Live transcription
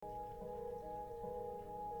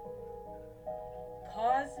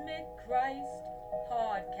Cosmic Christ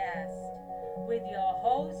podcast with your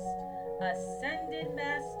host, Ascended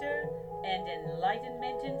Master and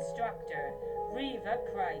Enlightenment Instructor, Reva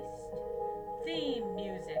Christ. Theme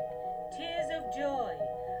music, Tears of Joy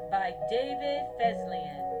by David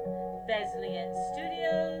Fesliyan.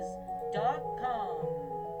 FesliyanStudios.com.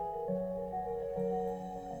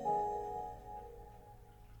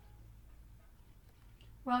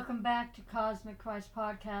 Welcome back to Cosmic Christ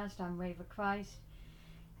Podcast. I'm Reva Christ.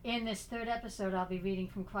 In this third episode, I'll be reading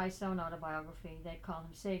from Christ's own autobiography, They Call Him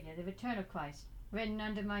Savior, The Return of Christ, written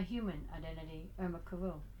under my human identity, Irma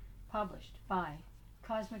Carew, published by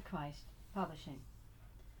Cosmic Christ Publishing.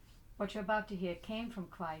 What you're about to hear came from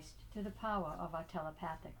Christ to the power of our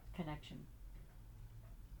telepathic connection.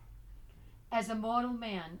 As a mortal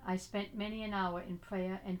man, I spent many an hour in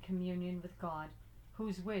prayer and communion with God,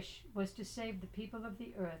 whose wish was to save the people of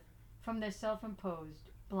the earth from their self-imposed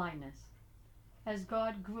blindness. As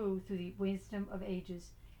God grew through the wisdom of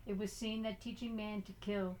ages, it was seen that teaching man to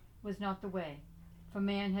kill was not the way, for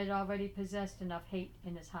man had already possessed enough hate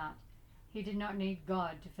in his heart. He did not need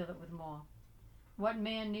God to fill it with more. What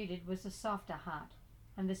man needed was a softer heart,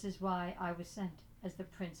 and this is why I was sent as the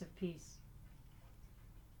Prince of Peace.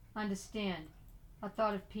 Understand, a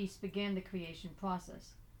thought of peace began the creation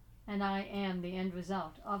process, and I am the end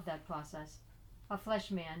result of that process, a flesh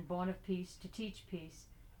man born of peace to teach peace,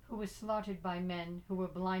 who was slaughtered by men who were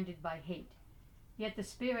blinded by hate. Yet the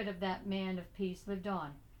spirit of that man of peace lived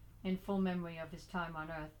on, in full memory of his time on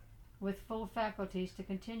earth, with full faculties to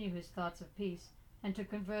continue his thoughts of peace and to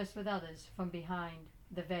converse with others from behind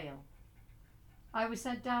the veil. I was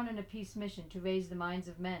sent down in a peace mission to raise the minds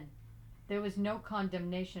of men. There was no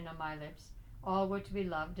condemnation on my lips. All were to be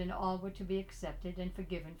loved, and all were to be accepted and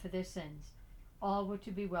forgiven for their sins. All were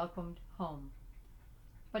to be welcomed home.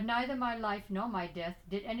 But neither my life nor my death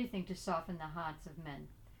did anything to soften the hearts of men.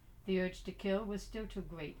 The urge to kill was still too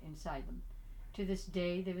great inside them. To this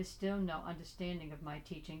day there is still no understanding of my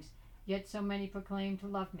teachings, yet so many proclaim to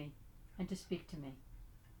love me and to speak to me.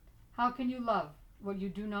 How can you love what you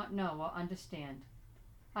do not know or understand?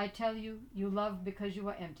 I tell you, you love because you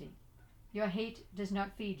are empty. Your hate does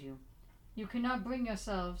not feed you. You cannot bring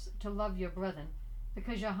yourselves to love your brethren,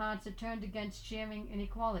 because your hearts are turned against sharing in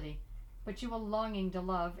equality, but you are longing to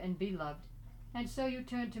love and be loved, and so you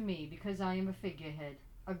turn to me because I am a figurehead,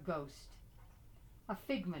 a ghost, a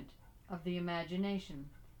figment of the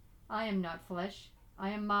imagination. I am not flesh,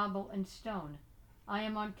 I am marble and stone. I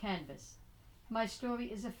am on canvas. My story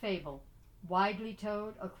is a fable, widely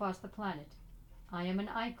told across the planet. I am an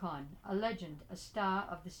icon, a legend, a star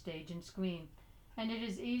of the stage and screen, and it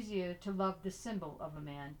is easier to love the symbol of a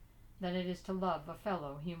man than it is to love a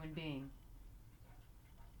fellow human being.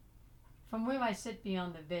 From where I sit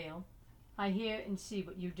beyond the veil, I hear and see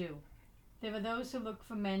what you do. There are those who look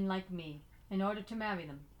for men like me in order to marry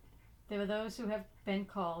them. There are those who have been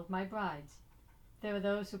called my brides. There are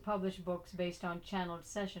those who publish books based on channeled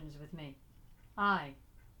sessions with me. I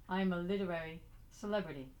am a literary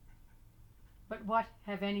celebrity. But what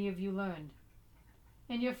have any of you learned?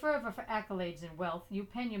 In your fervor for accolades and wealth, you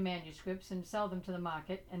pen your manuscripts and sell them to the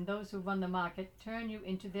market, and those who run the market turn you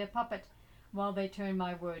into their puppet, while they turn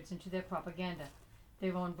my words into their propaganda,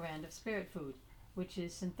 their own brand of spirit food, which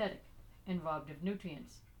is synthetic and robbed of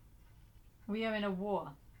nutrients. We are in a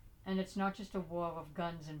war, and it's not just a war of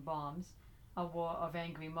guns and bombs, a war of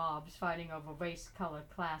angry mobs fighting over race, color,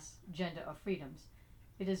 class, gender, or freedoms.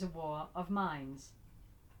 It is a war of minds.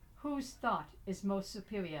 Whose thought is most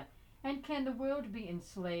superior? And can the world be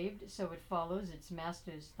enslaved so it follows its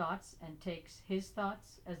master's thoughts and takes his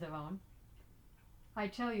thoughts as their own? I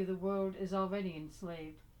tell you, the world is already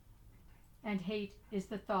enslaved, and hate is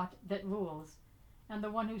the thought that rules, and the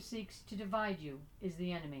one who seeks to divide you is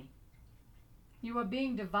the enemy. You are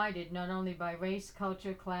being divided not only by race,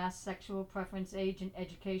 culture, class, sexual preference, age, and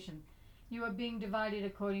education. You are being divided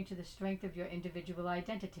according to the strength of your individual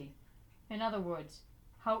identity. In other words,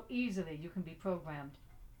 how easily you can be programmed.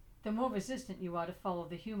 The more resistant you are to follow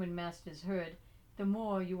the human master's herd, the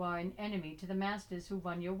more you are an enemy to the masters who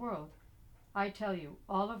run your world. I tell you,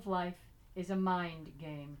 all of life is a mind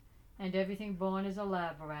game, and everything born is a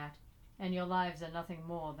lab rat, and your lives are nothing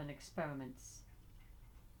more than experiments.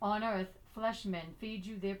 On earth, flesh men feed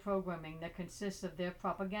you their programming that consists of their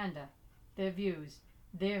propaganda, their views,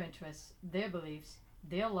 their interests, their beliefs,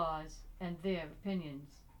 their laws, and their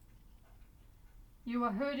opinions. You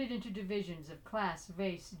are herded into divisions of class,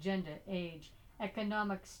 race, gender, age,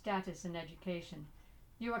 economic status, and education.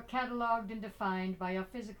 You are catalogued and defined by your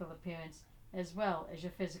physical appearance as well as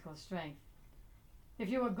your physical strength. If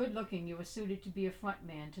you are good-looking, you are suited to be a front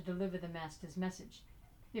man to deliver the master's message.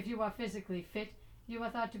 If you are physically fit, You are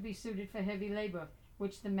thought to be suited for heavy labor,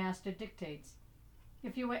 which the master dictates.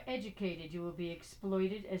 If you are educated, you will be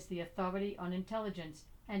exploited as the authority on intelligence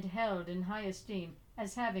and held in high esteem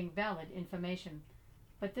as having valid information.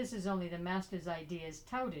 But this is only the master's ideas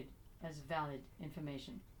touted as valid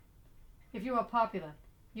information. If you are popular,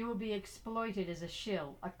 you will be exploited as a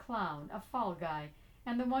shill, a clown, a fall guy,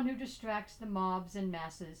 and the one who distracts the mobs and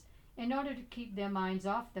masses in order to keep their minds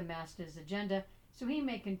off the master's agenda so he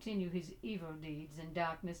may continue his evil deeds in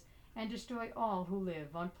darkness and destroy all who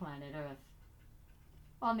live on planet Earth.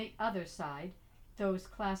 On the other side, those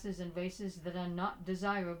classes and races that are not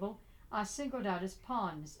desirable are singled out as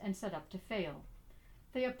pawns and set up to fail.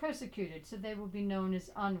 They are persecuted so they will be known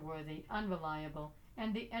as unworthy, unreliable,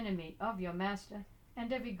 and the enemy of your master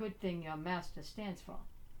and every good thing your master stands for.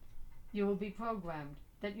 You will be programmed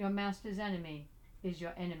that your master's enemy is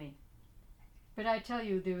your enemy. But I tell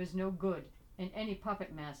you there is no good in any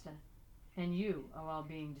puppet master, and you are all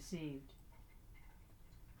being deceived.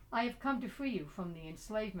 I have come to free you from the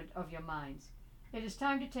enslavement of your minds. It is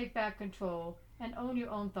time to take back control and own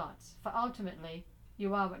your own thoughts, for ultimately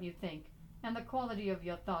you are what you think, and the quality of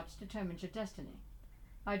your thoughts determines your destiny.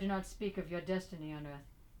 I do not speak of your destiny on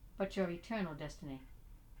earth, but your eternal destiny.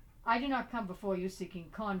 I do not come before you seeking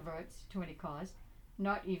converts to any cause,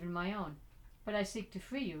 not even my own, but I seek to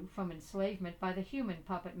free you from enslavement by the human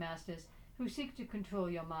puppet masters who seek to control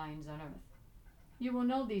your minds on earth. You will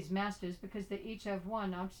know these masters because they each have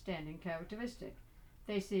one outstanding characteristic.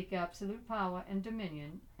 They seek absolute power and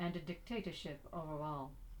dominion and a dictatorship over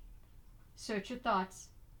all. Search your thoughts,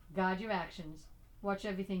 guide your actions, watch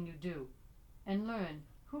everything you do, and learn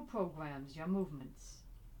who programs your movements.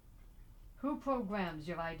 Who programs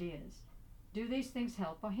your ideas? Do these things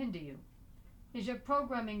help or hinder you? Is your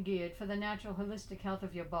programming geared for the natural holistic health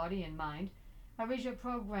of your body and mind, or is your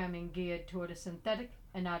programming geared toward a synthetic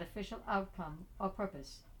and artificial outcome or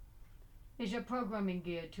purpose? Is your programming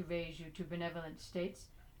geared to raise you to benevolent states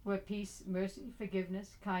where peace, mercy,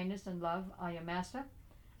 forgiveness, kindness, and love are your master?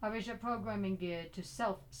 Or is your programming geared to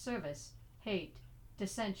self-service, hate,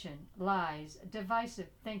 dissension, lies, divisive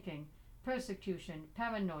thinking, persecution,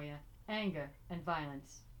 paranoia, anger, and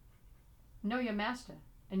violence? Know your master,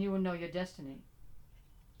 and you will know your destiny.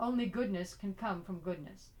 Only goodness can come from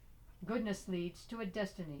goodness. Goodness leads to a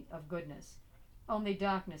destiny of goodness. Only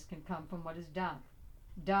darkness can come from what is dark.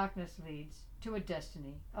 Darkness leads to a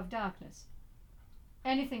destiny of darkness.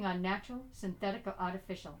 Anything unnatural, synthetic, or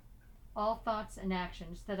artificial, all thoughts and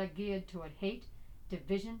actions that are geared toward hate,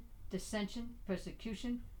 division, dissension,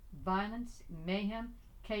 persecution, violence, mayhem,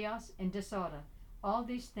 chaos, and disorder, all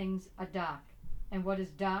these things are dark, and what is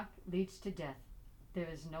dark leads to death. There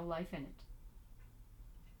is no life in it.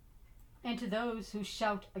 And to those who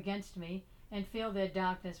shout against me and feel their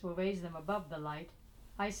darkness will raise them above the light,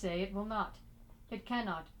 I say it will not. It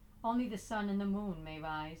cannot. Only the sun and the moon may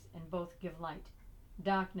rise, and both give light.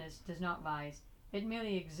 Darkness does not rise. It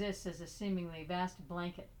merely exists as a seemingly vast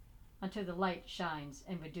blanket until the light shines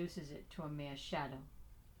and reduces it to a mere shadow.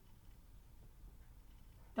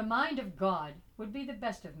 The mind of God would be the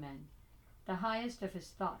best of men, the highest of his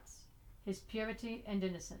thoughts, his purity and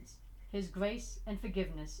innocence, his grace and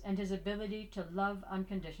forgiveness, and his ability to love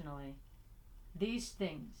unconditionally. These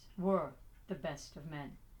things were the best of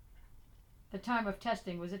men. The time of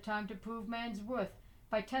testing was a time to prove man's worth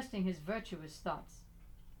by testing his virtuous thoughts.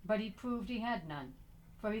 But he proved he had none,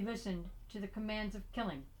 for he listened to the commands of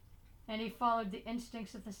killing, and he followed the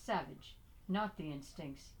instincts of the savage, not the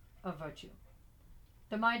instincts of virtue.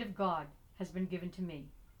 The mind of God has been given to me.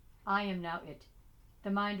 I am now it. The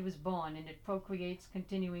mind was born, and it procreates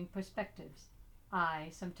continuing perspectives.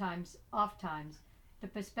 Sometimes, oft-times, the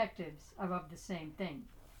perspectives are of the same thing,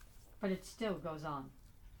 but it still goes on.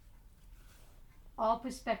 All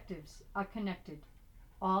perspectives are connected.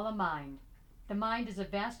 All are mind. The mind is a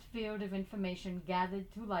vast field of information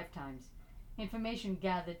gathered through lifetimes, information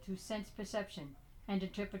gathered through sense perception and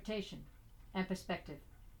interpretation and perspective.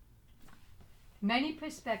 Many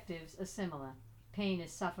perspectives are similar. Pain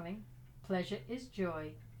is suffering, pleasure is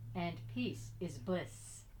joy, and peace is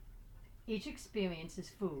bliss. Each experience is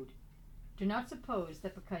food. Do not suppose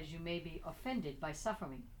that because you may be offended by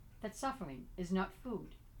suffering, that suffering is not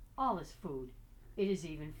food. All is food. It is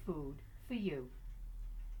even food for you.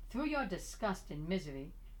 Through your disgust and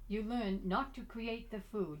misery, you learn not to create the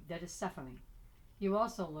food that is suffering. You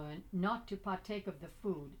also learn not to partake of the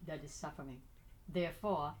food that is suffering.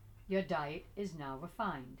 Therefore, your diet is now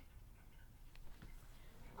refined.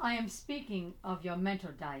 I am speaking of your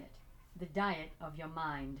mental diet, the diet of your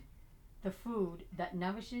mind, the food that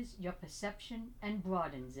nourishes your perception and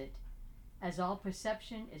broadens it. As all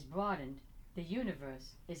perception is broadened, the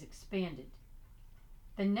universe is expanded.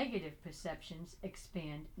 The negative perceptions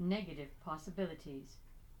expand negative possibilities,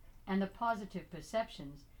 and the positive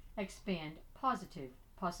perceptions expand positive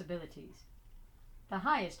possibilities. The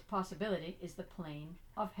highest possibility is the plane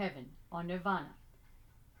of heaven or nirvana.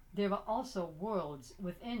 There are also worlds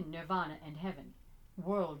within nirvana and heaven,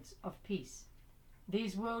 worlds of peace.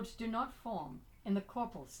 These worlds do not form in the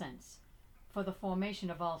corporal sense, for the formation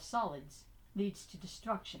of all solids leads to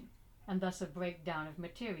destruction, and thus a breakdown of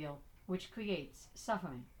material which creates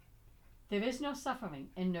suffering. There is no suffering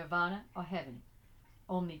in nirvana or heaven,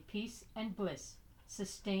 only peace and bliss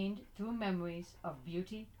sustained through memories of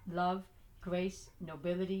beauty, love, grace,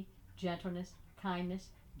 nobility, gentleness, kindness,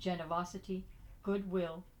 generosity,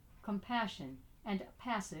 goodwill, compassion, and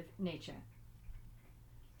passive nature.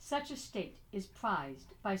 Such a state is prized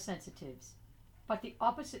by sensitives, but the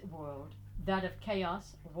opposite world, that of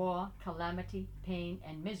chaos, war, calamity, pain,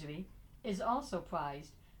 and misery, is also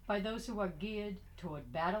prized by those who are geared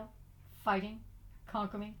toward battle, fighting,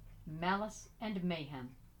 conquering, malice, and mayhem.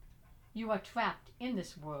 You are trapped in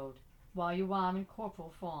this world while you are in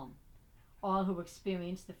corporal form. All who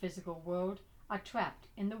experience the physical world are trapped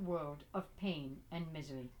in the world of pain and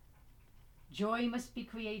misery. Joy must be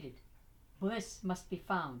created, bliss must be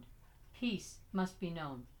found, peace must be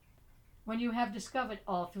known. When you have discovered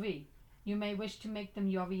all three, you may wish to make them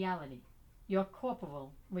your reality, your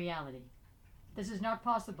corporal reality. This is not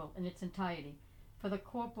possible in its entirety, for the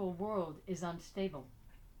corporal world is unstable.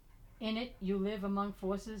 In it you live among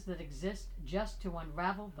forces that exist just to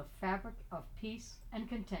unravel the fabric of peace and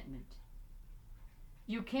contentment.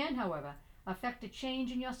 You can, however, effect a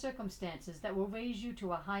change in your circumstances that will raise you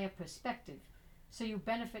to a higher perspective, so you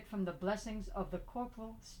benefit from the blessings of the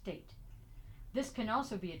corporal state. This can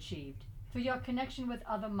also be achieved through your connection with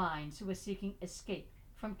other minds who are seeking escape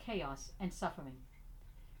from chaos and suffering.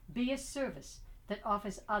 Be a service that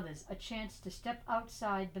offers others a chance to step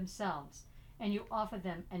outside themselves, and you offer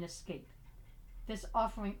them an escape. This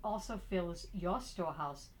offering also fills your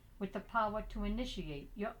storehouse with the power to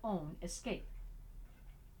initiate your own escape.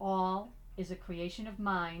 All is a creation of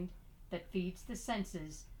mind that feeds the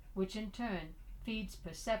senses, which in turn feeds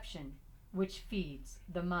perception, which feeds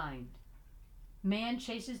the mind. Man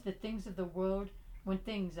chases the things of the world when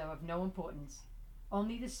things are of no importance.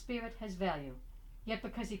 Only the spirit has value. Yet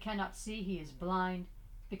because he cannot see, he is blind.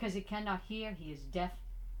 Because he cannot hear, he is deaf.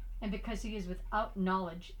 And because he is without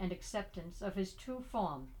knowledge and acceptance of his true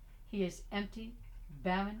form, he is empty,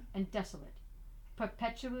 barren, and desolate,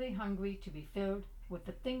 perpetually hungry to be filled with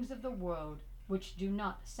the things of the world which do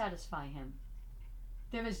not satisfy him.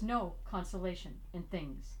 There is no consolation in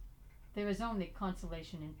things. There is only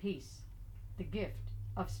consolation in peace, the gift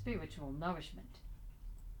of spiritual nourishment.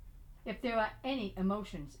 If there are any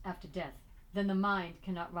emotions after death, then the mind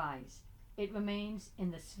cannot rise. It remains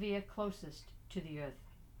in the sphere closest to the earth.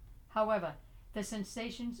 However, the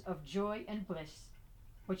sensations of joy and bliss,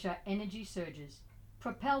 which are energy surges,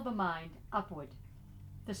 propel the mind upward.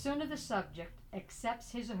 The sooner the subject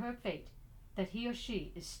accepts his or her fate, that he or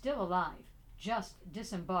she is still alive, just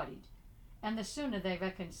disembodied, and the sooner they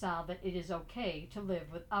reconcile that it is okay to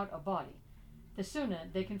live without a body, the sooner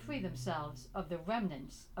they can free themselves of the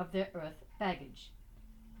remnants of their earth baggage.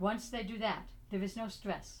 Once they do that, there is no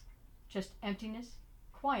stress, just emptiness,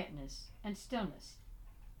 quietness, and stillness.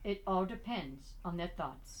 It all depends on their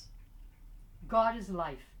thoughts. God is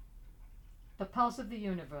life, the pulse of the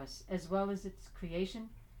universe, as well as its creation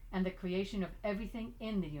and the creation of everything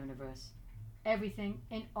in the universe, everything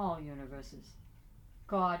in all universes.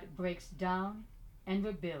 God breaks down and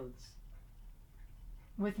rebuilds.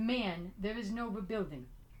 With man, there is no rebuilding.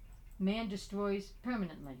 Man destroys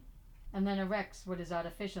permanently, and then erects what is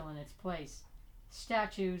artificial in its place,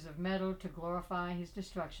 statues of metal to glorify his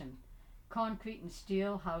destruction. Concrete and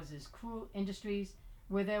steel houses cruel industries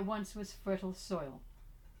where there once was fertile soil,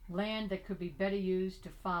 land that could be better used to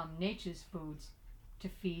farm nature's foods to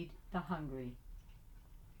feed the hungry.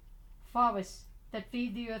 Forests that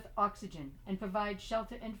feed the earth oxygen and provide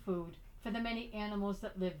shelter and food for the many animals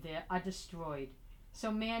that live there are destroyed,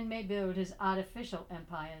 so man may build his artificial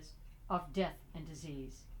empires of death and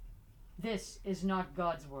disease. This is not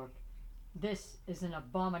God's work. This is an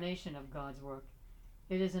abomination of God's work.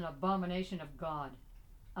 It is an abomination of God,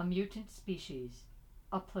 a mutant species,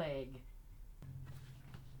 a plague.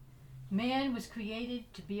 Man was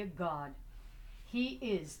created to be a god. He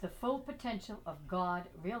is the full potential of God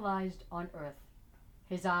realized on earth.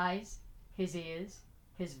 His eyes, his ears,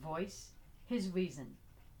 his voice, his reason.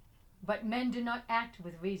 But men do not act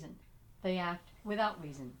with reason. They act without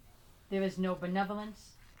reason. There is no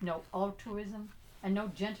benevolence, no altruism, and no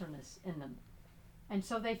gentleness in them. And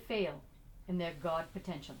so they fail in their God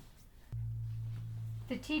potential.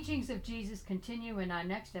 The teachings of Jesus continue in our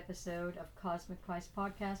next episode of Cosmic Christ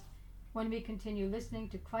Podcast when we continue listening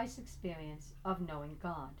to Christ's experience of knowing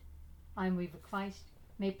God. I'm Reva Christ.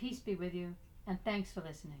 May peace be with you, and thanks for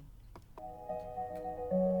listening.